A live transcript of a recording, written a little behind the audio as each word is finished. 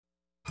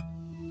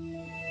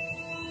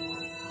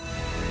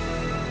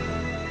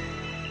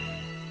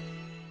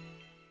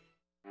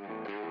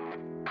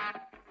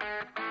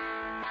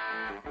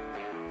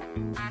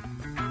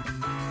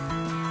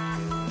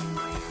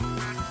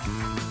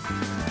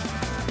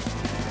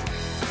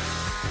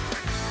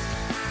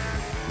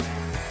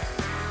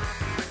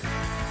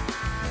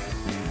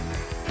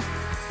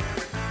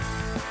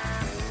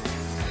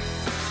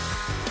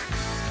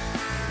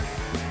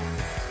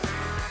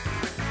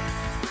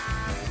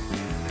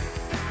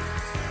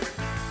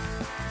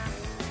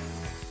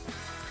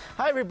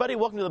Hi, everybody.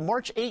 Welcome to the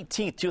March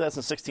 18th,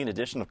 2016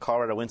 edition of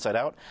Colorado Inside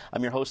Out.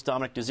 I'm your host,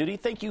 Dominic Dezzutti.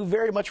 Thank you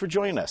very much for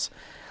joining us.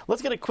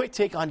 Let's get a quick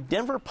take on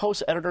Denver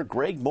Post editor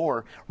Greg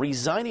Moore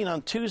resigning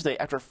on Tuesday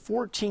after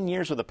 14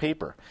 years with the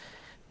paper.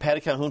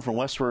 Patty Calhoun from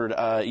Westward,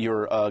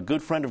 you're a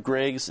good friend of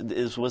Greg's.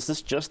 Was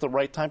this just the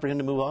right time for him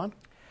to move on?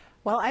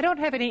 Well, I don't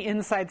have any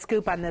inside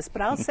scoop on this,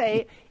 but I'll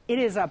say it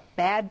is a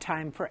bad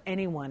time for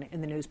anyone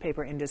in the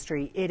newspaper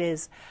industry. It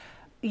is.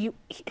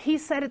 He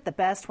said it the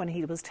best when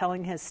he was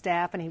telling his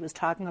staff, and he was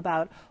talking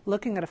about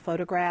looking at a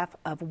photograph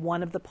of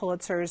one of the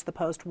Pulitzers the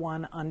Post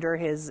won under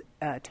his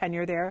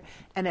tenure there,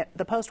 and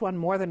the Post won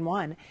more than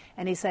one.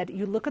 And he said,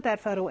 you look at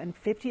that photo, and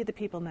 50 of the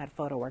people in that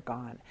photo are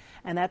gone.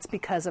 And that's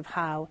because of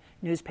how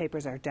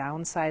newspapers are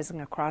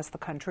downsizing across the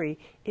country.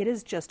 It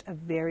is just a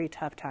very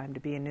tough time to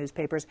be in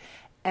newspapers.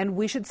 And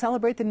we should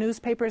celebrate the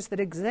newspapers that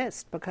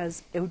exist,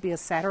 because it would be a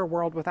sadder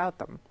world without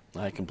them.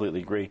 I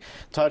completely agree.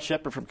 Todd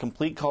Shepard from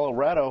Complete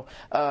Colorado.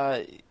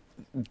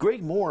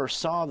 Greg Moore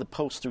saw the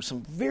Post through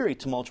some very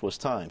tumultuous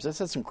times. That's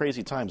had some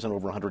crazy times in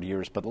over 100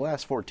 years, but the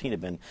last 14 have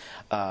been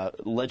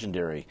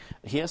legendary.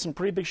 He has some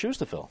pretty big shoes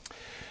to fill.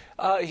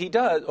 He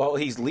does. Well,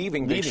 he's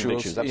leaving big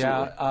shoes. Absolutely.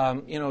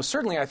 Yeah.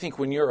 Certainly I think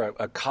when you're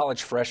a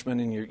college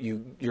freshman and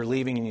you're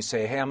leaving and you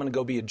say, hey, I'm going to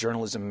go be a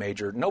journalism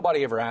major,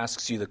 nobody ever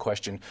asks you the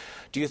question,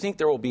 do you think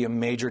there will be a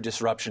major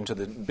disruption to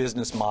the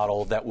business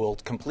model that will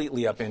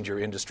completely upend your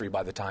industry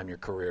by the time your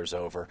career's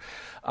over?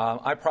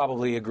 I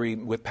probably agree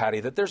with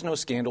Patty that there's no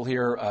scandal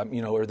here,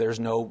 or there's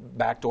no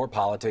backdoor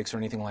politics or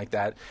anything like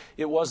that.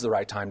 It was the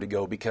right time to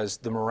go because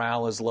the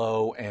morale is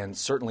low, and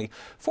certainly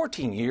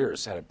 14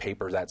 years at a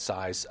paper that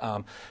size.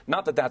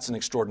 Not that that's an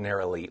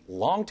extraordinarily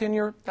long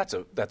tenure. That's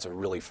a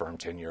really firm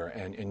tenure,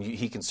 and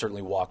he can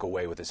certainly walk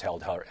away with his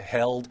head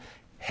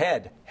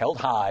held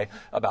high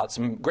about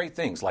some great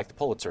things like the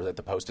Pulitzer that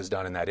the Post has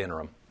done in that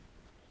interim.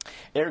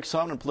 Eric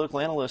Sonman, political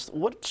analyst,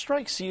 what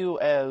strikes you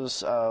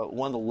as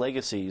one of the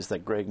legacies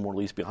that Greg Moore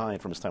leaves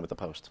behind from his time at the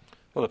Post?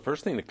 Well, the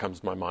first thing that comes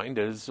to my mind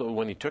is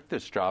when he took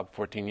this job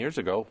 14 years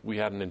ago, we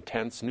had an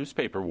intense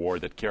newspaper war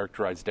that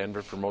characterized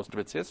Denver for most of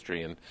its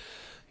history. And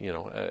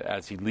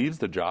as he leaves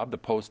the job, the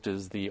Post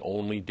is the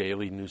only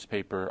daily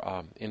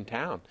newspaper in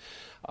town.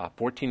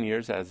 14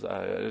 years, as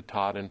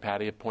Todd and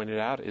Patty have pointed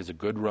out, is a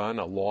good run,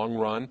 a long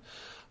run.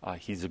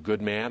 He's a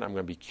good man. I'm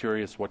going to be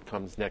curious what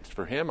comes next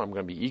for him. I'm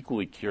going to be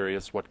equally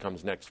curious what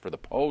comes next for the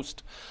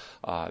Post.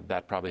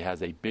 That probably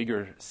has a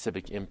bigger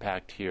civic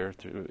impact here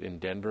in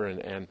Denver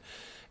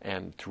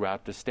and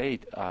throughout the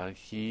state.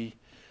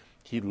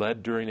 He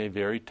led during a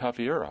very tough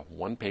era.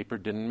 One paper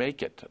didn't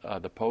make it.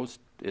 The Post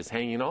is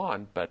hanging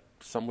on, but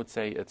some would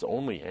say it's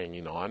only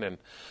hanging on, and it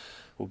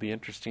will be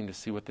interesting to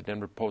see what the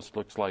Denver Post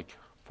looks like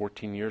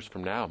 14 years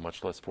from now,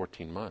 much less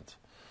 14 months.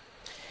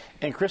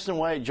 And Kristen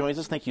Wyatt joins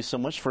us. Thank you so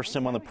much. First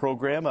time on the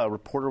program, a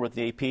reporter with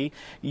the AP.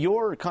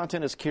 Your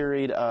content is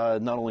carried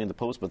not only in the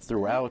Post but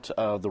throughout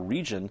the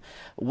region.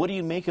 What do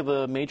you make of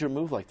a major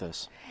move like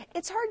this?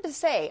 It's hard to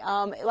say.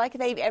 Like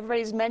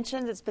everybody's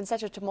mentioned, it's been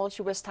such a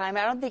tumultuous time.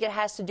 I don't think it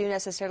has to do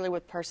necessarily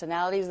with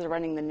personalities that are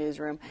running the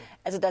newsroom,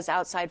 as it does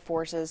outside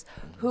forces.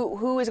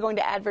 Who is going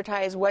to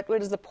advertise? What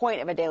is the point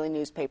of a daily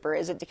newspaper?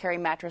 Is it to carry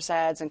mattress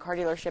ads and car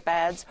dealership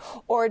ads,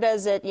 or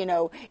does it,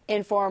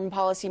 inform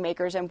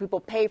policymakers and people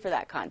pay for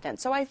that content?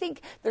 So I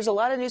think there's a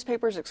lot of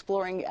newspapers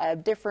exploring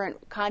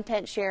different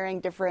content sharing,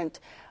 different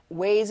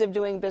ways of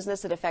doing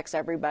business that affects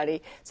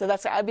everybody. So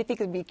I think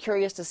it'd be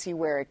curious to see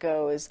where it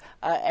goes.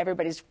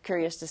 Everybody's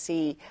curious to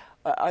see,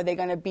 are they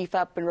going to beef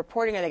up in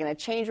reporting? Are they going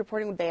to change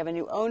reporting? Would they have a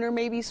new owner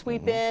maybe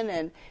sweep in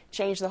and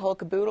change the whole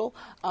caboodle?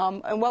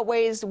 And what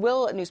ways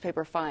will a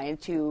newspaper find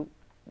to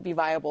be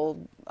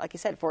viable, like you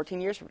said,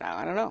 14 years from now?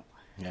 I don't know.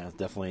 Yeah,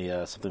 definitely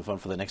something fun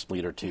for the next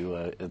leader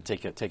to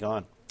take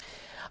on.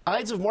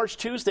 Ides of March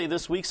Tuesday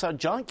this week saw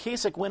John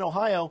Kasich win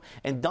Ohio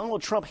and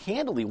Donald Trump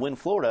handily win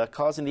Florida,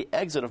 causing the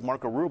exit of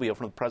Marco Rubio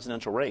from the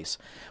presidential race.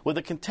 With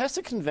a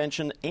contested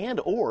convention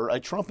and/or a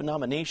Trump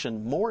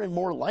nomination more and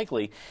more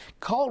likely,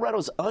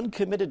 Colorado's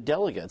uncommitted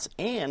delegates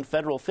and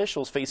federal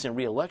officials facing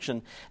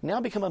re-election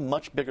now become a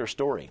much bigger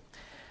story.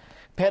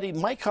 Patty,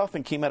 Mike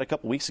Hoffman came out a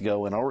couple weeks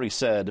ago and already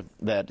said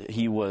that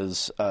he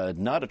was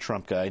not a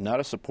Trump guy,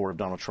 not a supporter of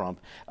Donald Trump,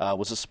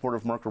 was a supporter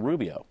of Marco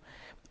Rubio.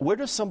 Where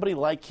does somebody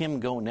like him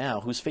go now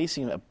who's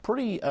facing a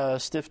pretty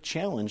stiff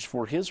challenge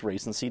for his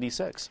race in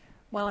CD6?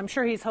 Well, I'm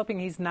sure he's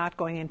hoping he's not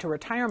going into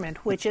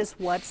retirement, which is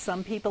what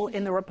some people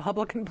in the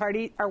Republican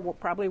Party are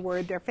probably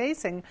worried they're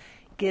facing,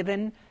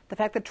 given the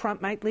fact that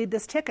Trump might lead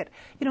this ticket.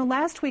 You know,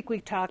 last week we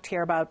talked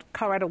here about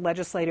Colorado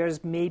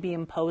legislators maybe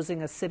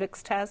imposing a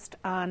civics test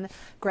on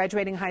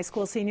graduating high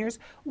school seniors.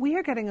 We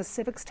are getting a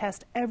civics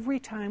test every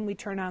time we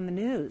turn on the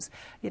news.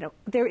 You know,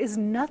 there is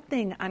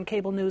nothing on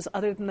cable news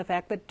other than the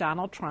fact that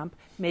Donald Trump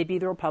may be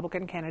the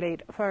Republican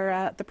candidate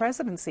for the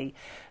presidency.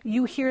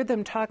 You hear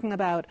them talking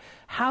about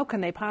how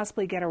can they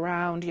possibly get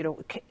around, you know,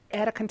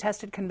 at a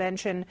contested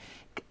convention,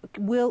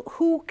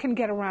 who can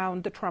get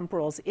around the Trump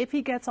rules? If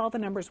he gets all the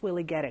numbers, will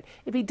he get it?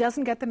 If he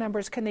doesn't get the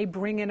numbers, can they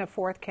bring in a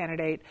fourth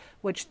candidate,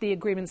 which the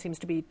agreement seems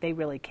to be they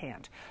really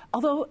can't.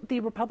 Although the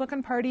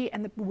Republican Party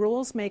and the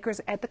rules makers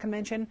at the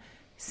convention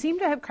seem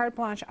to have carte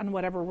blanche on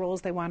whatever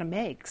rules they want to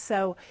make.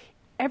 So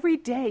every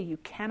day, you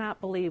cannot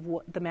believe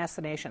the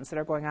machinations that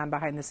are going on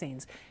behind the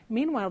scenes.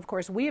 Meanwhile, of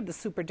course, we have the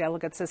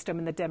superdelegate system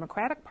in the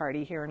Democratic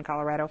Party here in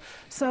Colorado.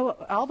 So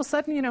all of a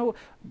sudden, you know,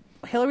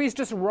 Hillary's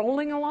just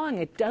rolling along.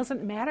 It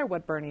doesn't matter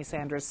what Bernie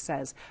Sanders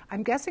says.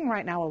 I'm guessing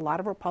right now a lot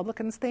of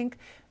Republicans think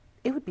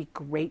it would be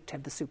great to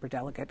have the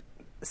superdelegate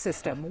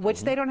system,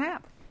 which they don't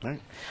have.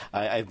 Right.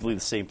 I believe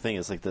the same thing.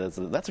 It's like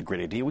that's a great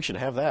idea. We should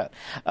have that.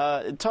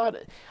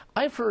 Todd,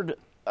 I've heard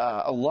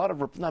a lot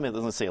of,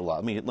 let's say a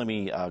lot. Let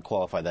me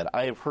qualify that.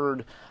 I have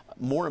heard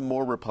more and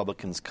more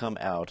Republicans come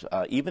out,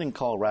 even in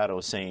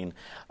Colorado, saying,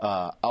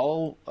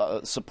 I'll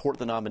support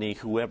the nominee,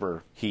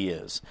 whoever he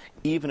is,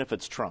 even if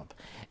it's Trump.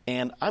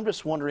 And I'm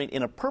just wondering,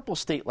 in a purple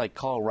state like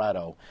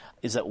Colorado,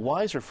 is that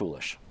wise or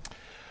foolish?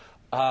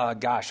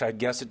 Gosh, I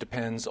guess it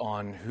depends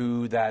on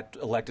who that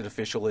elected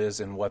official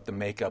is and what the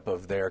makeup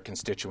of their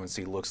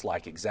constituency looks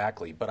like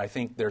exactly. But I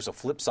think there's a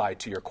flip side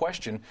to your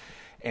question.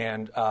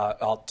 And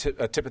I'll tip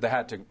of the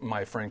hat to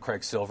my friend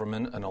Craig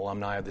Silverman, an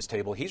alumni of this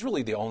table. He's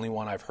really the only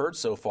one I've heard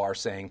so far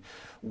saying,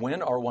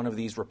 when are one of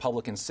these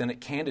Republican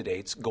Senate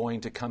candidates going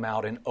to come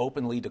out and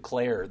openly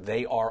declare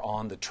they are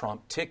on the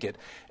Trump ticket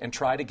and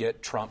try to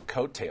get Trump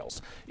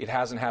coattails? It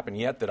hasn't happened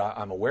yet that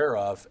I'm aware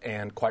of,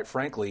 and quite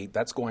frankly,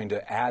 that's going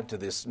to add to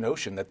this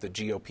notion that the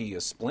GOP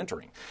is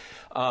splintering.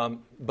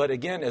 But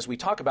again, as we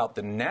talk about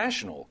the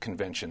national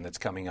convention that's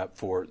coming up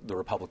for the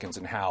Republicans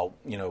and how,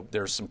 you know,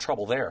 there's some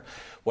trouble there,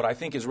 what I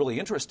think is really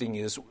interesting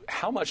is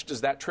how much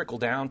does that trickle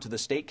down to the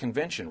state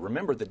convention?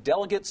 Remember, the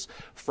delegates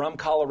from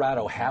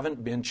Colorado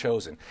haven't been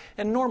chosen.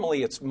 And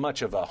normally it's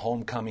much of a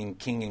homecoming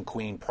king and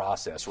queen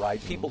process, right?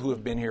 People who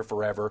have been here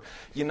forever,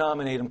 you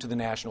nominate them to the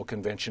national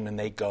convention and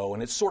they go,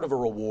 and it's sort of a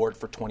reward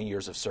for 20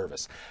 years of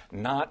service.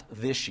 Not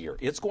this year.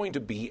 It's going to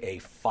be a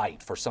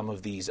fight for some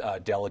of these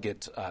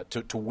delegates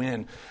to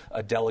win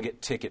a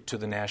delegate ticket to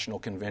the national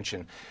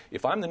convention.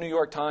 If I'm the New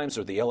York Times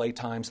or the LA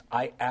Times,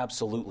 I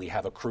absolutely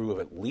have a crew of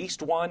at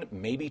least one,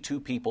 maybe two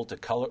people to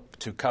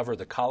cover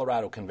the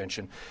Colorado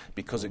convention,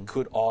 because it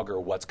could augur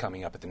what's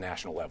coming up at the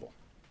national level.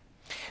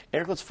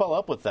 Eric, let's follow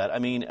up with that. I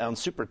mean, on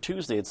Super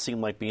Tuesday, it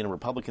seemed like being a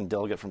Republican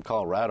delegate from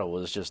Colorado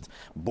was just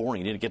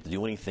boring. You didn't get to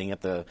do anything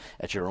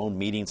at your own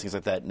meetings, things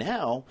like that.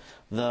 Now,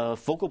 the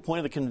focal point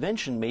of the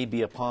convention may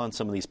be upon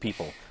some of these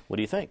people. What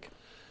do you think?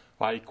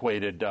 I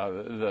equated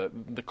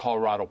the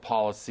Colorado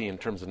policy in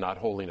terms of not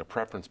holding a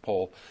preference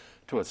poll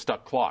to a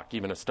stuck clock.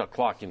 Even a stuck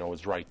clock, you know,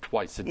 is right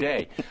twice a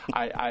day.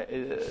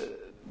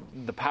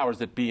 The powers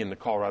that be in the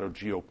Colorado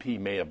GOP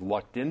may have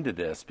lucked into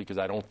this because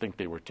I don't think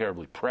they were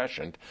terribly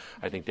prescient.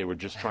 I think they were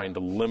just trying to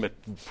limit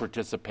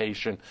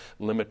participation,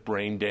 limit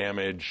brain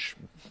damage,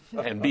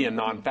 and be a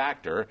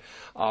non-factor.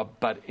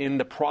 But in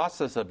the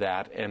process of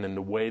that and in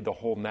the way the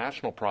whole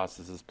national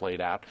process is played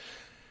out,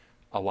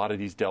 a lot of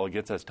these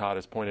delegates, as Todd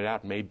has pointed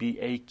out, may be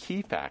a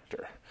key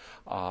factor.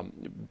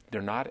 There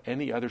are not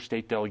any other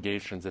state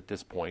delegations at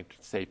this point,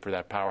 save for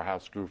that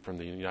powerhouse group from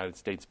the United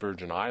States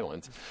Virgin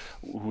Islands,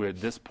 who at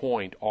this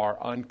point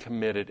are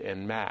uncommitted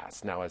en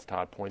masse. Now, as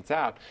Todd points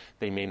out,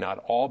 they may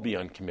not all be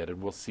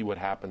uncommitted. We'll see what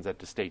happens at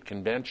the state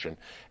convention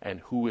and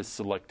who is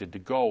selected to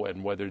go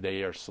and whether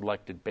they are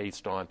selected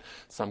based on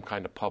some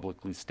kind of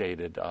publicly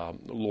stated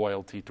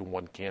loyalty to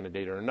one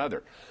candidate or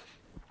another.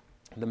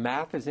 The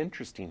math is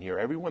interesting here.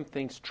 Everyone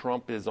thinks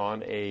Trump is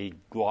on a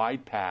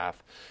glide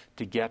path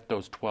to get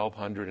those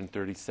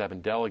 1,237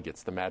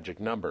 delegates, the magic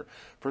number.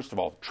 First of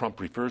all, Trump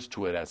refers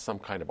to it as some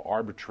kind of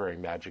arbitrary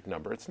magic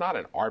number. It's not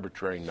an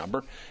arbitrary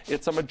number.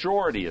 It's a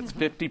majority. It's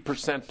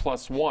 50%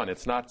 plus one.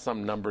 It's not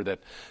some number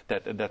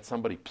that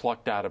somebody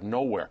plucked out of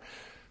nowhere.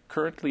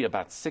 Currently,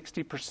 about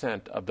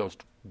 60% of those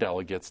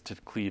delegates to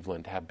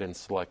Cleveland have been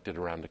selected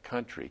around the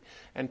country,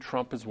 and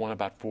Trump has won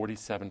about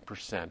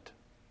 47%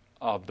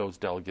 of those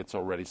delegates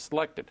already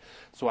selected.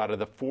 So out of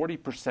the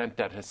 40%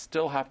 that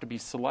still have to be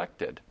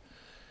selected,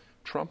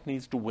 Trump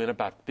needs to win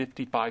about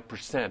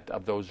 55%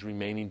 of those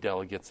remaining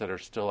delegates that are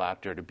still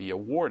out there to be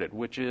awarded,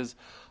 which is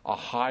a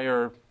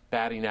higher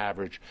batting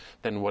average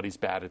than what he's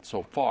batted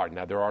so far.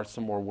 Now, there are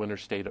some more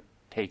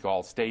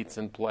winner-take-all states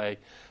in play.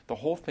 The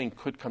whole thing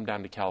could come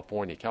down to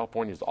California.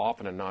 California is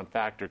often a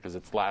non-factor because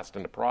it's last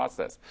in the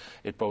process.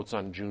 It votes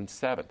on June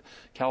 7th.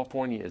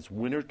 California is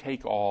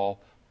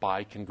winner-take-all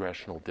by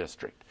congressional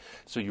district.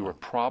 So you are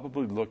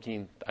probably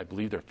looking, I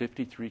believe there are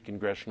 53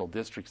 congressional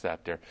districts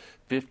out there,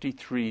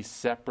 53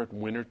 separate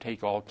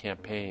winner-take-all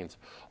campaigns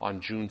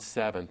on June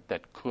 7th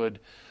that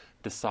could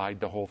decide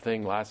the whole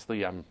thing.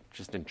 Lastly, I'm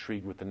just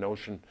intrigued with the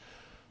notion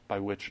by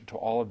which to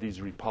all of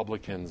these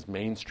Republicans,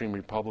 mainstream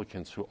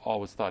Republicans who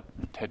always thought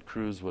Ted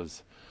Cruz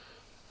was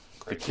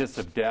the kiss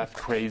of death,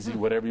 crazy,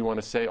 whatever you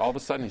want to say, all of a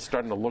sudden he's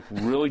starting to look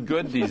really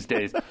good these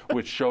days,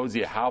 which shows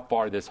you how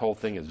far this whole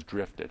thing has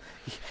drifted.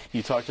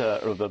 You talked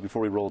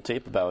before we rolled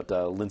tape about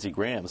Lindsey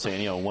Graham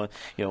saying,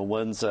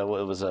 one's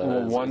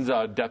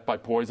death by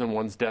poison,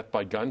 one's death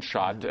by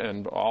gunshot,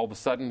 and all of a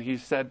sudden he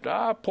said,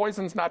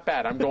 poison's not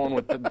bad. I'm going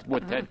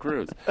with Ted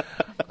Cruz.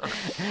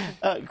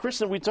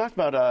 Kristen, we talked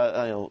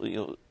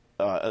about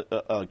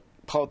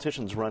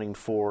politicians running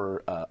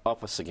for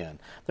office again.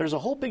 There's a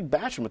whole big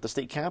batch of them at the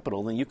state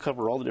capitol, and you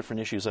cover all the different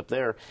issues up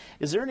there.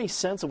 Is there any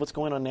sense of what's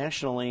going on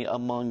nationally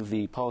among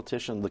the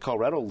politicians, the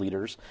Colorado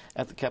leaders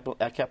at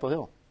Capitol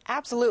Hill?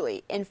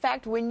 Absolutely. In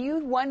fact, when you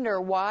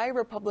wonder why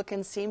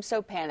Republicans seem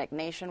so panicked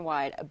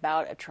nationwide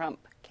about a Trump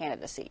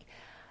candidacy,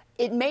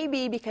 it may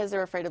be because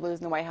they're afraid of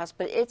losing the White House,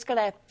 but it's going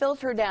to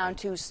filter down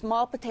to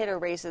small potato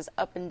races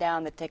up and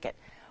down the ticket.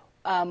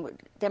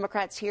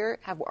 Democrats here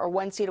are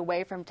one seat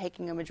away from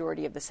taking a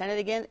majority of the Senate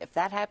again. If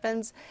that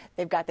happens,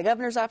 they've got the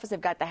governor's office, they've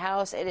got the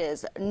House. It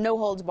is no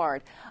holds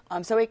barred.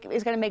 So it's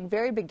going to make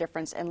very big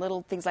difference in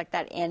little things like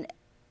that. And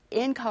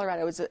in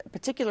Colorado is a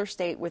particular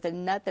state with a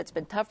nut that's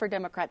been tough for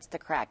Democrats to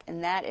crack,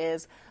 and that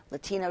is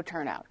Latino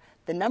turnout.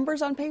 The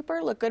numbers on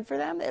paper look good for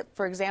them.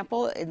 For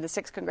example, in the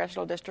 6th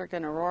Congressional District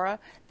in Aurora,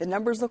 the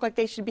numbers look like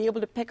they should be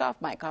able to pick off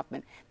Mike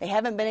Hoffman. They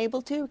haven't been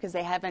able to because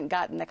they haven't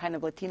gotten the kind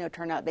of Latino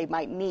turnout they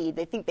might need,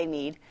 they think they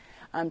need,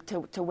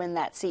 to win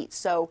that seat.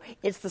 So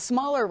it's the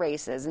smaller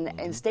races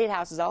in state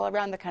houses all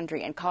around the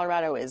country, and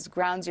Colorado is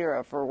ground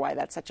zero for why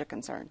that's such a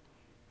concern.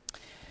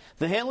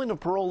 The handling of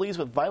parolees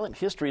with violent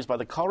histories by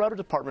the Colorado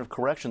Department of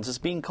Corrections is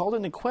being called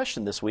into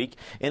question this week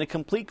in a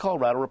complete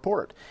Colorado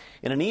report.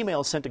 In an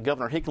email sent to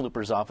Governor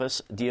Hickenlooper's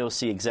office,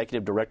 DOC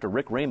Executive Director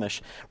Rick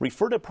Ramish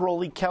referred to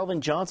parolee Calvin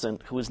Johnson,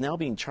 who is now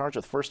being charged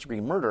with first-degree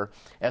murder,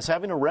 as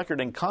having a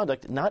record and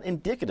conduct not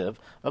indicative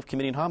of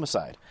committing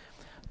homicide.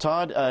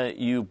 Todd,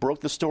 you broke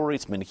the story.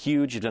 It's been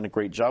huge. You've done a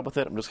great job with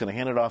it. I'm just going to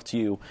hand it off to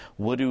you.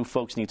 What do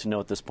folks need to know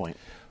at this point?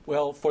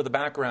 Well, for the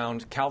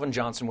background, Calvin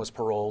Johnson was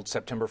paroled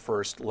September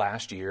 1st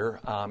last year,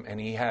 and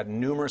he had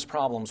numerous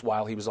problems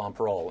while he was on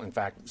parole. In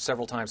fact,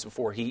 several times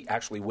before he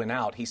actually went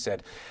out, he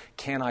said,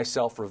 "Can I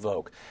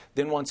self-revoke?"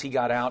 Then once he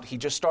got out, he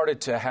just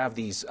started to have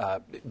these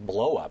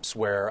blow-ups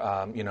where,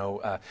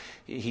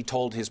 he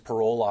told his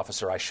parole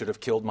officer, "I should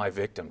have killed my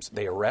victims."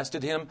 They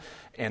arrested him,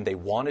 and they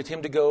wanted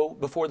him to go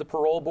before the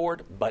parole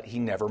board, but he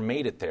never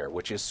made it there,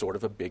 which is sort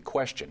of a big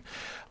question.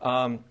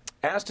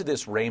 As to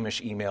this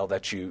Ramish email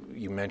that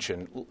you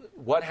mentioned,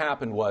 what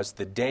happened was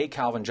the day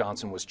Calvin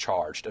Johnson was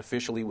charged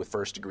officially with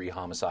first-degree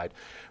homicide,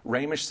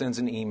 Ramish sends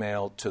an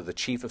email to the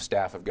Chief of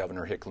Staff of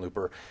Governor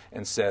Hickenlooper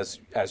and says,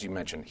 as you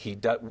mentioned,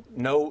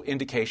 no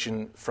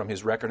indication from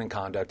his record and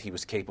conduct he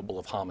was capable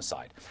of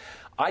homicide.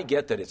 I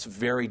get that it's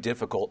very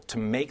difficult to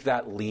make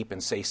that leap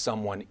and say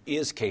someone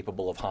is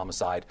capable of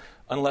homicide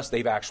unless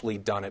they've actually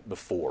done it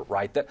before,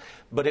 right?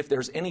 But if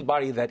there's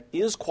anybody that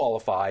is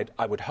qualified,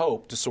 I would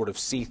hope to sort of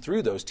see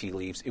through those tea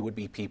leaves, it would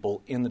be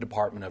people in the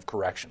Department of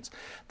Corrections.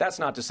 That's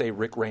not to say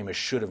Rick Ramish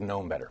should have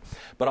known better.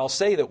 But I'll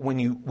say that when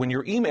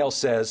your email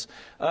says,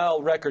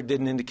 record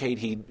didn't indicate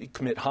he'd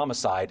commit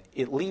homicide,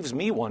 it leaves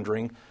me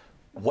wondering,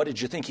 what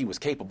did you think he was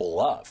capable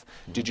of?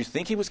 Did you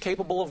think he was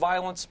capable of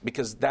violence?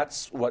 Because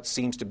that's what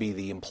seems to be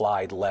the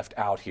implied left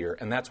out here,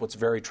 and that's what's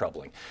very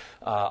troubling.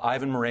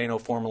 Ivan Moreno,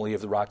 formerly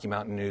of the Rocky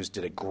Mountain News,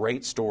 did a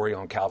great story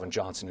on Calvin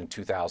Johnson in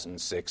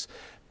 2006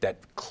 that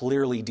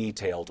clearly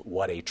detailed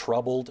what a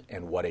troubled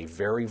and what a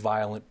very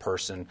violent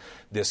person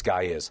this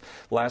guy is.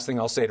 Last thing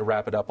I'll say to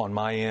wrap it up on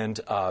my end,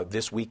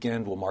 this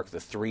weekend will mark the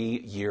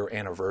 3-year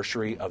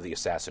anniversary of the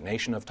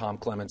assassination of Tom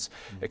Clements.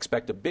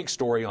 Expect a big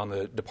story on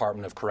the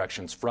Department of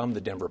Corrections from the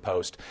Denver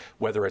Post.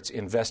 Whether it's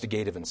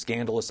investigative and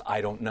scandalous,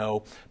 I don't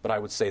know, but I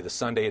would say the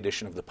Sunday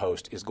edition of the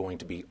Post is going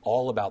to be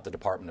all about the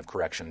Department of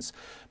Corrections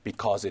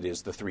because it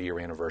is the 3-year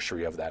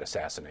anniversary of that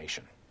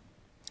assassination.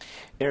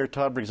 Eric,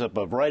 Todd brings up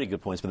a variety of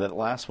good points, but that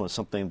last one is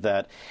something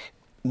that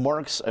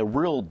marks a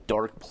real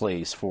dark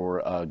place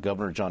for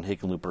Governor John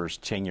Hickenlooper's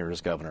tenure as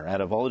governor.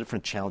 Out of all the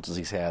different challenges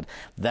he's had,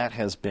 that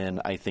has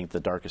been, I think, the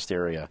darkest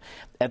area.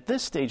 At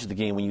this stage of the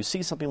game, when you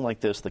see something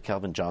like this, the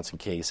Calvin Johnson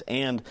case,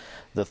 and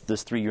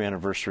this 3-year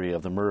anniversary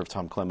of the murder of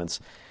Tom Clements,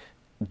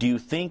 do you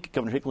think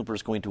Governor Hickenlooper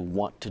is going to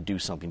want to do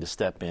something, to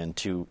step in,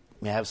 to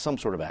have some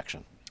sort of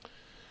action?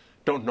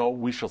 Don't know.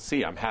 We shall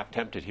see. I'm half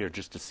tempted here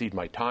just to cede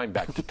my time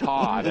back to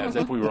Todd as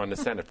if we were on the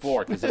Senate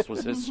floor because this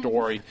was his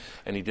story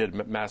and he did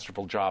a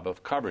masterful job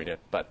of covering it.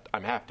 But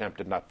I'm half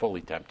tempted, not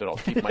fully tempted. I'll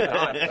keep my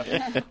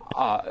time.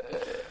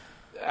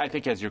 I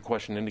think, as your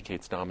question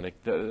indicates, Dominic,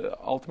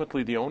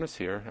 ultimately the onus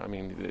here, I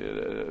mean,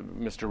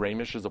 Mr.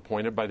 Ramish is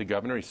appointed by the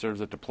governor. He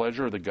serves at the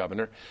pleasure of the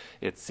governor.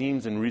 It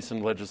seems in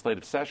recent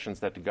legislative sessions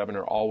that the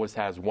governor always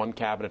has one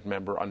cabinet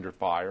member under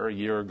fire. A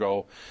year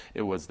ago,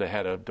 it was the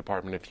head of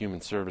Department of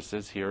Human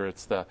Services. Here,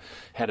 it's the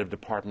head of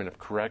Department of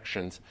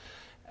Corrections.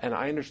 And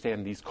I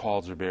understand these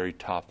calls are very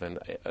tough, and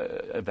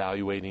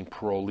evaluating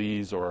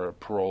parolees or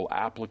parole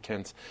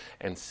applicants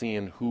and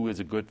seeing who is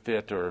a good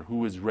fit or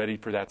who is ready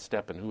for that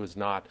step and who is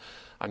not.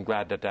 I'm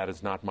glad that that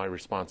is not my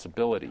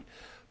responsibility.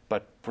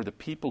 But for the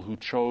people who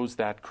chose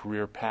that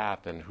career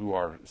path and who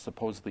are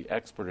supposedly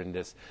expert in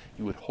this,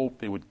 you would hope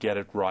they would get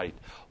it right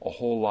a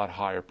whole lot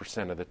higher %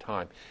 of the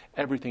time.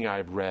 Everything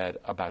I've read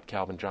about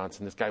Calvin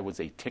Johnson, this guy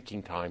was a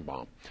ticking time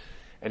bomb.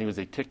 And he was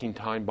a ticking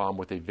time bomb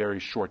with a very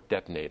short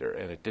detonator,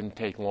 and it didn't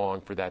take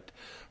long for that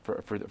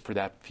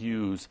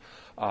fuse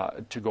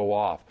to go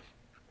off.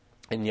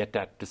 And yet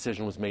that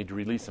decision was made to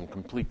release him.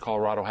 Complete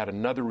Colorado had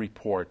another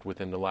report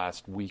within the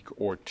last week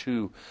or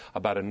two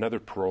about another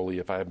parolee,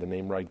 if I have the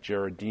name right,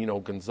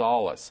 Gerardino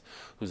Gonzalez,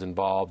 who's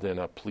involved in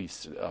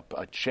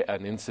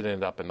an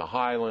incident up in the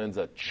Highlands,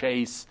 a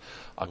chase,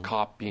 a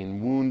cop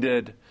being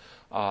wounded,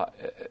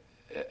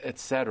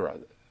 etc.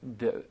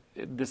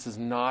 This is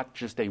not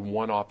just a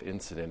one-off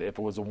incident. If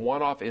it was a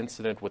one-off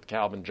incident with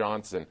Calvin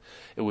Johnson,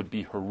 it would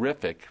be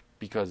horrific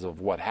because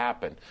of what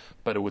happened,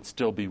 but it would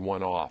still be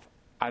one-off.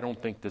 I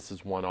don't think this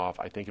is one-off.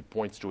 I think it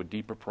points to a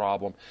deeper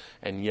problem.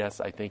 And yes,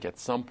 I think at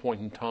some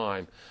point in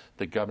time,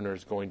 the governor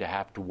is going to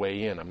have to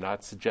weigh in. I'm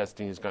not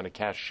suggesting he's going to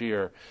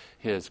cashier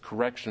his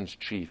corrections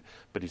chief,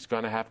 but he's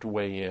going to have to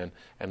weigh in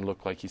and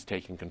look like he's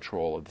taking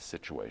control of the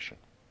situation.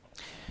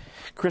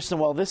 Kristen,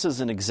 while this is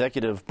an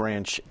executive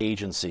branch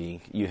agency,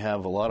 you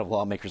have a lot of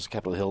lawmakers at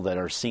Capitol Hill that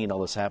are seeing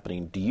all this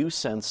happening. Do you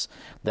sense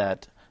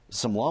that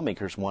some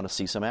lawmakers want to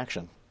see some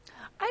action?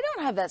 I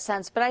don't have that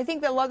sense, but I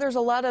think that there's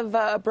a lot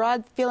of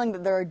broad feeling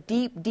that there are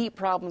deep, deep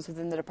problems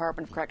within the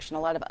Department of Correction. A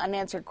lot of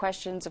unanswered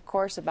questions, of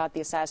course, about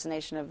the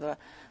assassination of the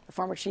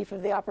former chief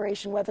of the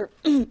operation, whether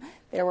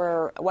there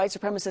were white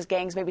supremacist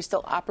gangs maybe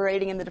still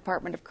operating in the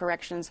Department of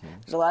Corrections.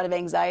 There's a lot of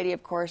anxiety,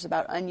 of course,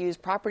 about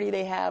unused property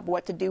they have,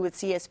 what to do with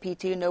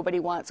CSP2. Nobody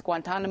wants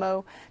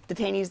Guantanamo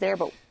detainees there,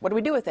 but what do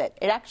we do with it?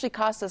 It actually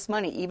costs us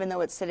money, even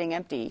though it's sitting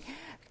empty,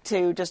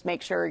 to just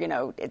make sure,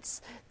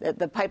 it's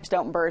the pipes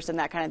don't burst and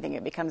that kind of thing.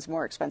 It becomes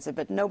more expensive,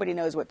 but nobody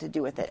knows what to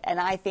do with it. And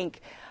I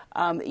think,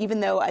 even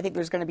though I think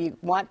there's going to be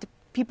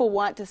people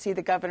want to see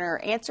the governor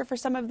answer for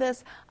some of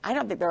this, I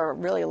don't think there are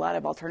really a lot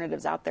of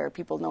alternatives out there,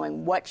 people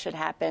knowing what should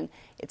happen.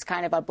 It's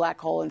kind of a black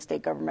hole in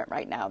state government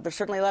right now. There's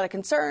certainly a lot of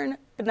concern,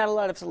 but not a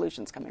lot of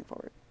solutions coming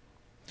forward.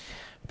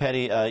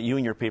 Patty, you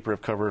and your paper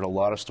have covered a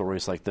lot of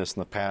stories like this in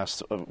the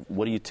past.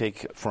 What do you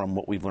take from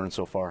what we've learned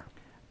so far?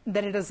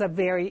 That it is a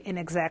very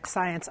inexact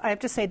science. I have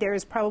to say there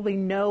is probably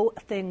no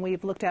thing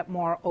we've looked at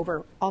more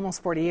over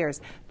almost 40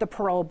 years. The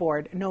parole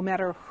board, no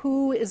matter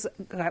who is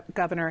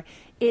governor,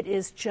 it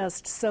is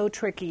just so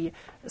tricky.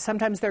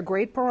 Sometimes they're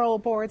great parole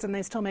boards and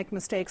they still make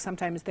mistakes.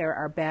 Sometimes there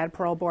are bad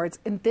parole boards.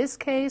 In this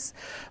case,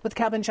 with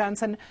Calvin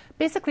Johnson,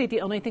 basically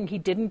the only thing he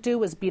didn't do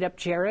was beat up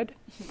Jared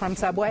from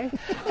Subway,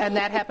 and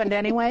that happened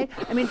anyway.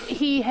 I mean,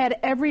 he had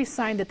every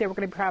sign that there were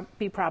going to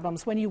be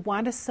problems. When you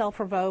want to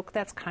self-revoke,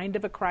 that's kind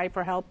of a cry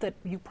for help that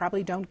you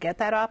probably don't get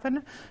that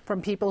often from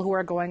people who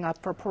are going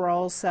up for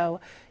parole. So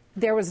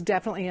there was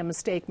definitely a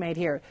mistake made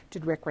here.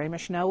 Did Rick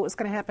Ramish know what was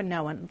going to happen?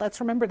 No. And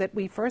let's remember that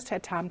we first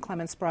had Tom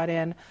Clements brought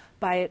in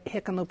by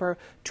Hickenlooper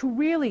to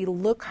really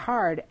look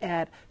hard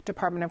at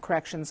Department of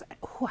Corrections,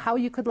 how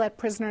you could let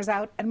prisoners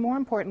out, and more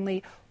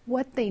importantly,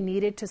 what they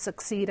needed to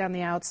succeed on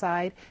the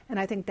outside. And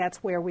I think that's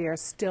where we are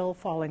still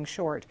falling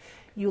short.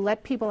 You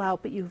let people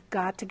out, but you've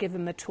got to give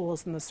them the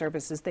tools and the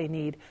services they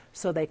need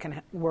so they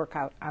can work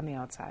out on the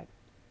outside.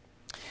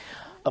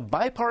 A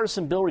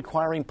bipartisan bill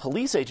requiring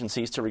police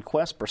agencies to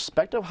request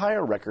prospective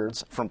hire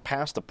records from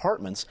past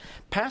departments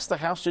passed the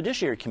House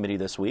Judiciary Committee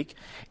this week.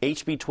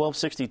 HB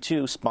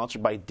 1262,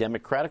 sponsored by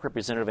Democratic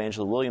Representative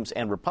Angela Williams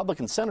and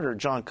Republican Senator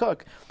John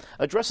Cook,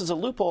 addresses a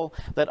loophole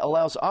that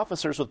allows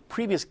officers with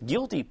previous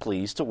guilty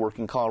pleas to work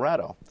in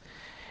Colorado.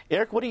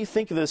 Eric, what do you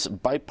think of this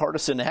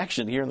bipartisan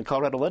action here in the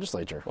Colorado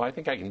legislature? Well, I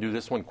think I can do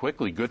this one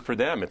quickly. Good for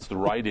them. It's the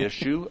right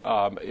issue.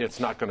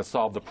 It's not going to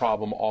solve the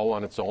problem all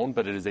on its own,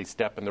 but it is a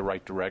step in the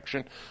right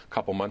direction. A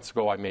couple months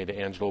ago, I made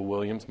Angela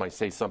Williams my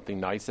Say Something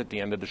Nice at the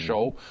end of the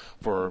show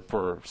for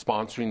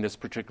sponsoring this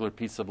particular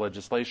piece of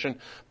legislation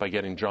by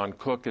getting John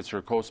Cook as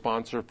her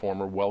co-sponsor,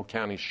 former Weld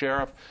County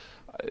Sheriff.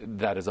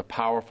 That is a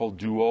powerful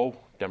duo,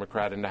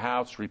 Democrat in the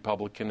House,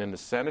 Republican in the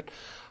Senate.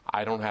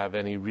 I don't have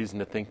any reason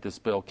to think this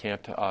bill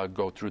can't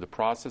go through the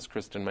process.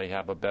 Kristen may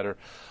have a better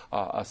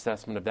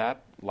assessment of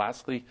that.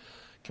 Lastly,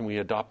 can we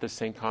adopt this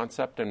same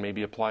concept and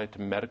maybe apply it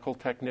to medical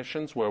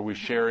technicians where we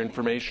share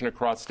information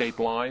across state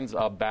lines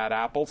of bad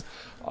apples?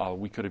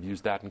 We could have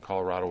used that in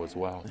Colorado as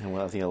well. And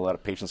well, I think a lot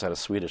of patients out of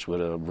Swedish would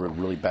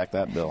really back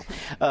that bill.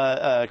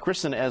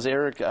 Kristen, as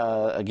Eric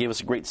gave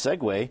us a great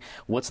segue,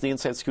 what's the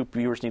inside scoop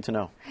viewers need to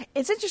know?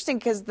 It's interesting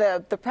because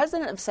the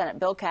president of Senate,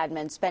 Bill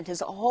Cadman, spent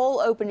his whole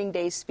opening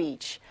day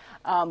speech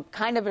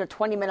kind of in a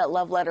 20-minute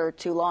love letter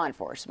to law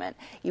enforcement.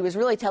 He was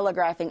really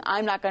telegraphing,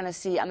 I'm not going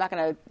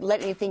to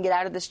let anything get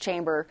out of this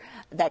chamber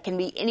that can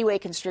be any way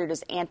construed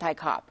as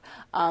anti-cop.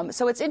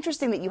 So it's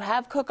interesting that you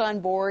have Cook on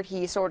board.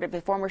 He's sort of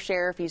a former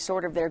sheriff. He's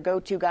sort of their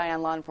go-to guy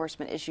on law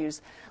enforcement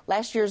issues.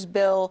 Last year's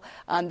bill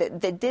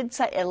that did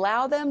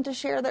allow them to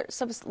share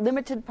some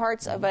limited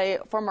parts of a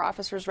former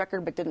officer's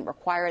record, but didn't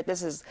require it.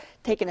 This is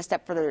taking a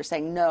step further. They're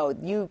saying, no,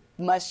 you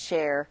must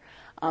share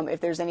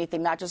if there's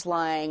anything, not just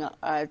lying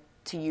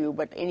to you,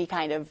 but any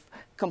kind of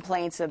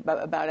complaints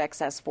about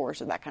excess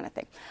force or that kind of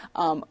thing.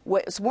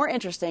 What's more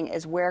interesting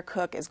is where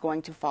Cook is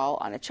going to fall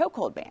on a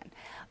chokehold ban.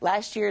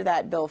 Last year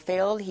that bill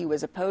failed. He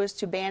was opposed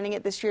to banning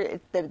it. This year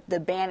the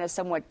ban is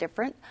somewhat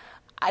different.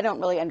 I don't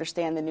really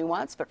understand the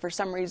nuance, but for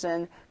some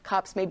reason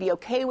cops may be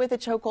okay with a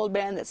chokehold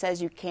ban that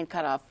says you can't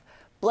cut off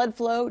blood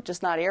flow,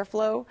 just not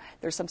airflow.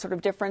 There's some sort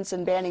of difference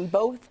in banning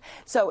both.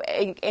 So,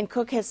 and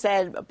Cook has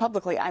said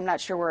publicly, I'm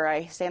not sure where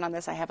I stand on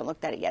this. I haven't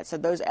looked at it yet. So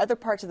those other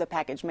parts of the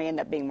package may end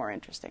up being more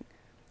interesting.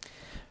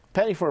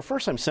 Patty, for a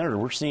first-time senator,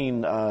 we're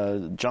seeing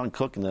John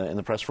Cook in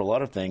the press for a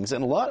lot of things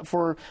and a lot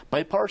for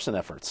bipartisan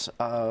efforts.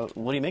 What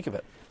do you make of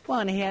it? Well,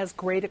 and he has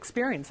great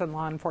experience in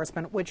law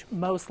enforcement, which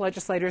most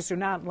legislators do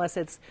not, unless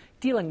it's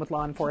dealing with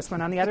law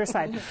enforcement on the other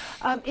side.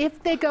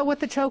 If they go with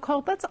the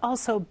chokehold, let's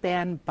also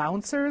ban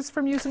bouncers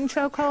from using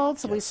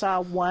chokeholds. Yes. We saw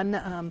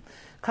one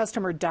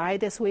customer die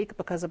this week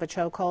because of a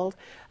chokehold.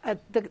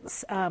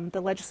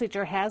 The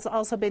legislature has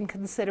also been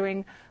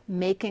considering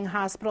making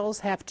hospitals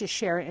have to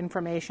share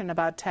information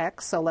about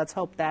tech, so let's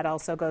hope that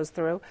also goes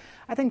through.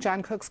 I think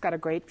John Cook's got a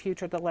great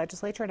future at the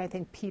legislature, and I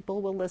think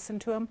people will listen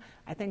to him.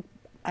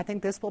 I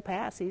think this will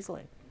pass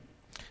easily.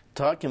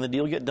 Todd, can the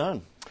deal get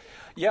done?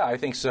 Yeah, I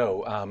think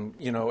so.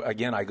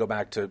 Again, I go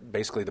back to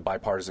basically the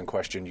bipartisan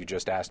question you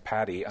just asked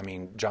Patty. I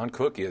mean, John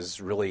Cook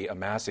is really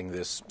amassing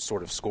this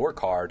sort of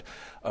scorecard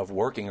of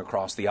working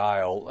across the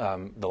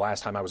aisle. The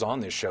last time I was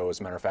on this show, as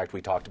a matter of fact,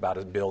 we talked about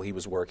a bill he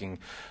was working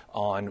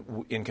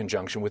on in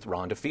conjunction with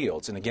Rhonda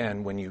Fields. And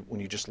again, when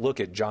you just look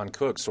at John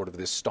Cook, sort of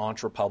this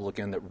staunch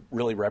Republican that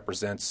really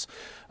represents,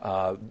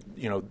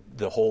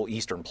 the whole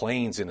Eastern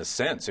Plains in a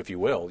sense, if you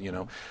will,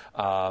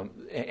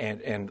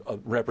 and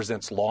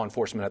represents law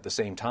enforcement at the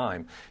same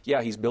time.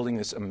 Yeah, he's building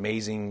this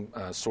amazing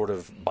sort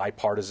of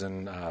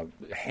bipartisan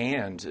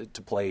hand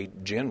to play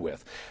gin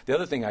with. The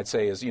other thing I'd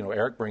say is,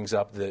 Eric brings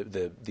up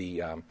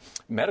the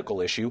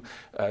medical issue.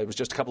 It was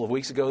just a couple of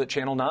weeks ago that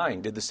Channel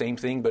 9 did the same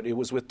thing, but it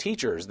was with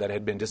teachers that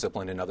had been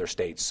disciplined in other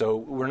states. So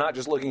we're not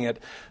just looking at,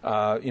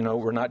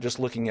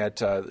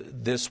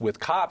 this with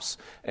cops.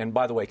 And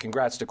by the way,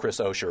 congrats to Chris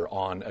Osher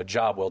on a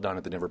job well done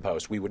at the Denver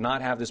Post. We would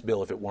not have this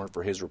bill if it weren't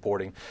for his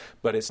reporting.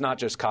 But it's not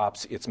just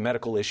cops; it's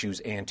medical issues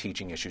and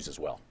teaching issues as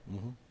well.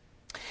 Mm-hmm.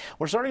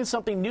 We're starting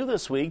something new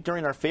this week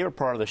during our favorite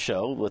part of the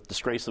show with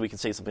Disgrace So We Can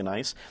Say Something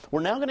Nice. We're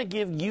now going to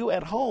give you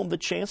at home the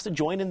chance to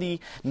join in the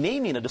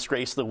naming a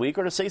Disgrace of the Week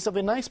or to say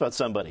something nice about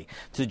somebody.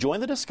 To join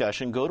the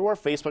discussion, go to our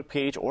Facebook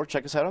page or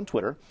check us out on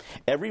Twitter.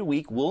 Every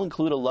week, we'll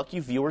include a lucky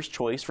viewer's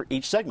choice for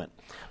each segment.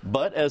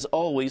 But as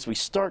always, we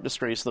start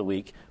Disgrace of the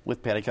Week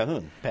with Patty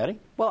Calhoun. Patty?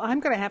 Well, I'm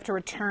going to have to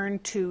return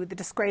to the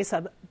disgrace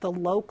of the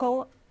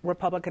local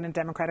Republican and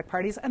Democratic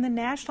parties and the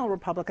national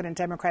Republican and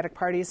Democratic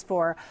parties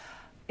for,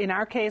 in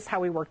our case, how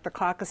we worked the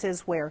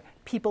caucuses where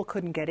people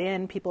couldn't get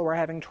in, people were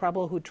having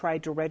trouble who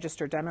tried to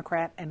register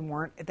Democrat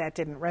and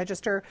didn't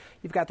register.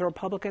 You've got the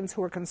Republicans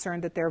who were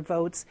concerned that their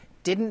votes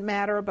didn't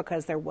matter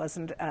because there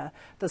wasn't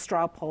the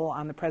straw poll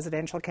on the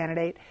presidential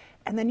candidate.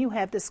 And then you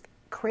have this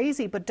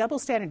crazy but double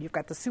standard. You've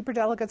got the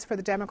superdelegates for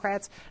the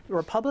Democrats. The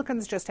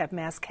Republicans just have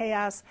mass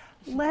chaos.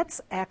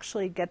 Let's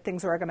actually get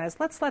things organized.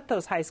 Let's let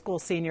those high school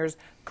seniors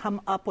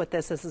come up with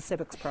this as a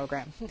civics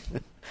program.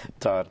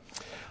 Todd?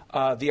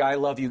 The I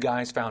Love You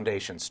Guys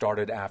Foundation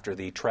started after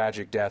the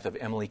tragic death of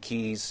Emily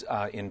Keyes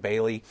in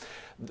Bailey.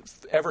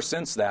 Ever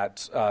since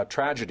that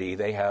tragedy,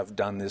 they have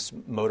done this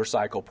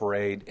motorcycle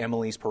parade,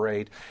 Emily's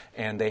Parade,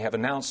 and they have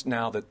announced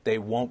now that they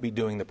won't be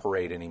doing the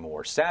parade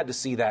anymore. Sad to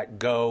see that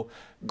go.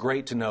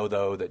 Great to know,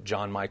 though, that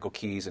John Michael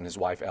Keyes and his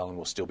wife Ellen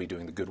will still be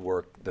doing the good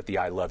work that the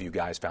I Love You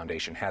Guys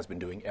Foundation has been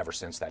doing ever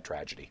since that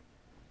tragedy.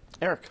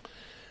 Eric?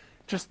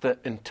 Just the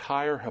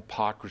entire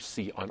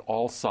hypocrisy on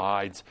all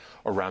sides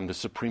around the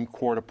Supreme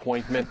Court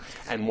appointment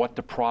and what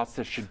the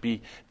process should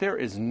be. There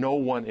is no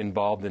one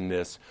involved in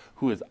this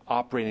who is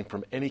operating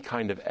from any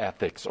kind of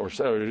ethics or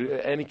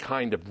any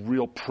kind of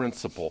real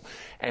principle.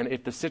 And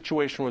if the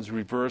situation was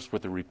reversed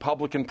with a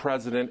Republican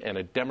president and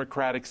a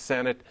Democratic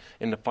Senate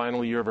in the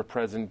final year of a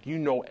president,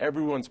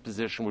 everyone's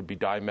position would be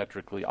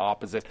diametrically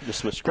opposite.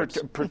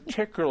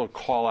 Particular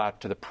call out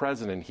to the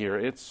president here.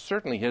 It's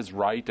certainly his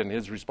right and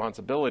his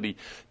responsibility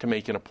to make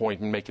make an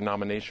appointment, make a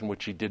nomination,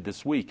 which he did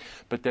this week.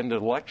 But then to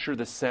lecture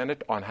the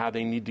Senate on how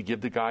they need to give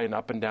the guy an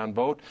up and down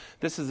vote,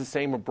 this is the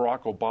same with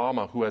Barack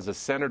Obama, who, as a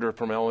senator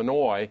from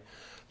Illinois,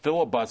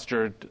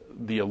 filibustered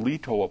the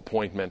Alito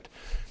appointment,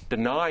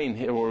 denying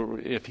him, or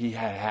if he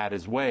had had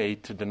his way,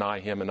 to deny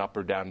him an up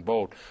or down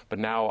vote. But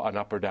now an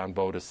up or down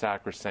vote is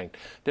sacrosanct.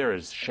 There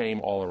is shame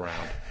all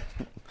around.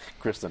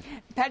 Kristen.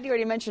 Pat, you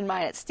already mentioned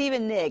mine. It's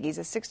Stephen Nigg. He's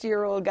a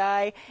 60-year-old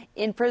guy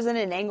in prison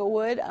in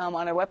Englewood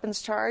on a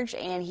weapons charge,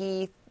 and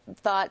he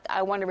thought,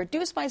 I want to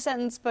reduce my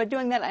sentence, but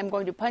doing that, I'm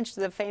going to punch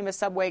the famous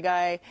subway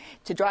guy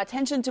to draw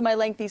attention to my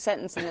lengthy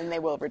sentence, and then they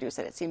will reduce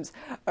it. It seems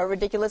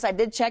ridiculous. I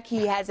did check.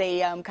 He has a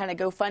kind of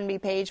GoFundMe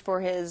page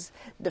for his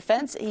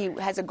defense. He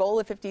has a goal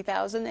of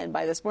 $50,000, and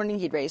by this morning,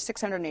 he'd raised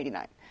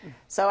 $689.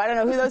 So I don't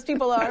know who those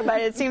people are,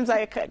 but it seems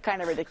like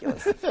kind of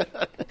ridiculous.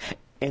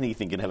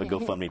 Anything can have a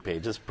GoFundMe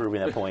page, just proving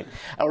that point.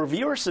 Our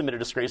viewer submitted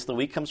disgrace of the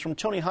week comes from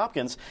Tony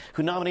Hopkins,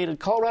 who nominated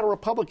Colorado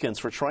Republicans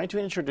for trying to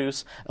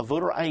introduce a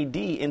voter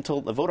ID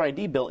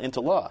bill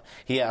into law.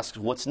 He asks,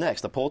 what's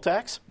next, a poll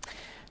tax?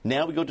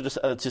 Now we go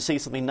to say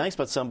something nice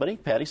about somebody.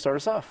 Patty, start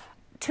us off.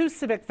 Two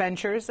civic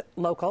ventures,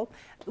 local.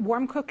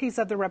 Warm Cookies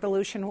of the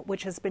Revolution,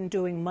 which has been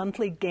doing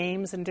monthly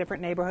games in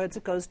different neighborhoods.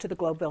 It goes to the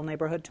Globeville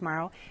neighborhood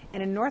tomorrow.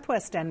 And in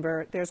Northwest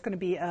Denver, there's going to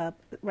be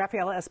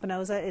Rafael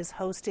Espinoza is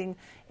hosting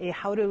a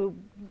How to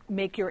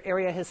Make Your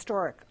Area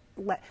Historic.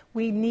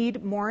 We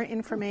need more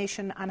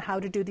information on how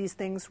to do these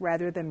things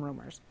rather than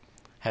rumors.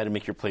 How to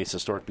make your place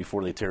historic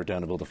before they tear it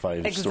down to build a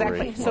 5-story.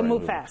 Exactly. So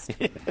move fast.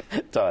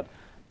 Todd.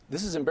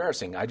 This is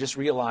embarrassing. I just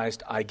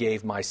realized I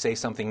gave my say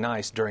something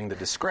nice during the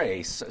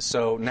disgrace,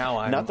 so now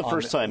I'm not the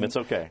first time. It's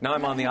okay. Now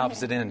I'm on the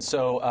opposite end.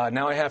 So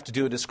now I have to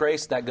do a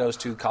disgrace that goes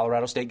to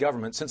Colorado State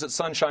government. Since it's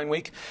Sunshine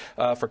Week,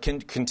 for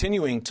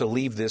continuing to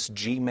leave this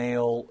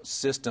Gmail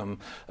system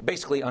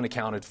basically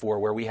unaccounted for,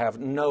 where we have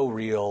no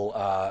real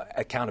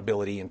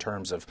accountability in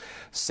terms of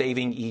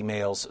saving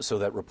emails so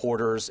that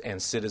reporters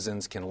and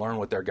citizens can learn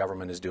what their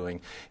government is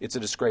doing. It's a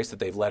disgrace that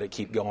they've let it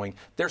keep going.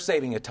 They're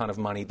saving a ton of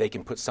money. They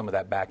can put some of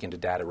that back into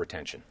data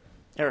retention.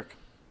 Eric.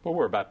 Well,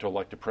 we're about to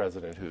elect a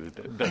president who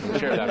doesn't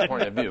share that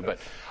point of view, but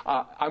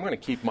I'm going to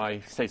keep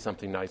my say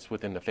something nice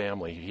within the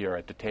family here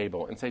at the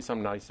table and say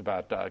something nice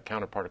about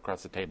counterpart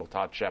across the table,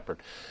 Todd Shepard.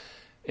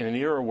 In an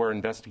era where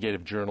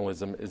investigative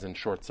journalism is in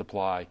short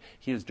supply,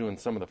 he is doing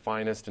some of the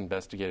finest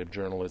investigative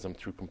journalism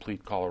through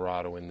Complete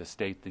Colorado in the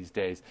state these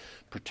days,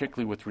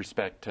 particularly with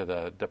respect to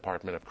the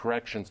Department of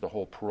Corrections, the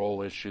whole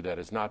parole issue that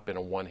has not been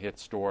a one-hit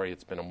story.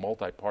 It's been a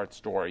multi-part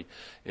story.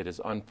 It is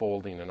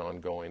unfolding and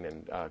ongoing,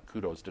 and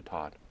kudos to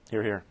Todd.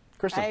 Hear, hear.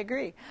 Kristen. I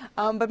agree.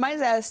 But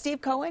mine's Steve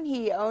Cohen.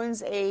 He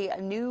owns a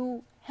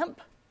new hemp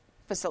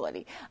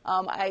facility.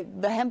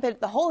 The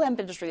whole hemp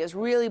industry is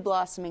really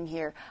blossoming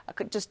here.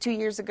 Just 2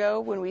 years ago,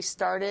 when we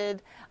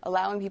started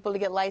allowing people to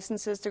get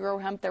licenses to grow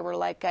hemp, there were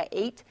like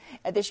 8.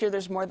 This year,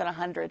 there's more than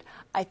 100.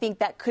 I think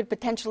that could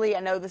potentially, I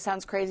know this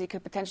sounds crazy,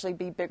 could potentially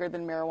be bigger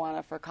than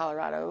marijuana for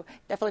Colorado,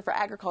 definitely for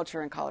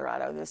agriculture in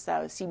Colorado, this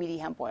CBD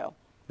hemp oil.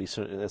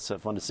 That's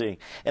fun to see.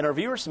 And our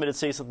viewer submitted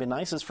Say Something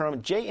Nice is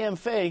from J.M.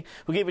 Fay,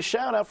 who gave a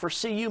shout-out for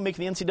CU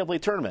making the NCAA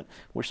tournament.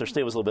 Wish their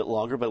stay was a little bit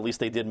longer, but at least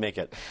they did make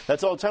it.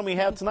 That's all the time we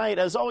have tonight.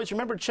 As always,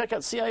 remember to check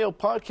out CIO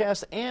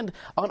Podcast and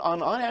on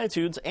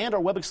iTunes and our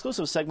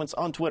web-exclusive segments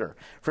on Twitter.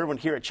 For everyone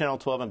here at Channel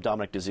 12, I'm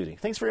Dominic Dezzutti.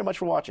 Thanks very much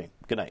for watching.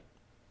 Good night.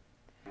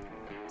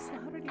 So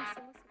how did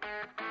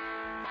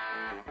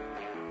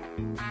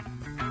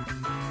you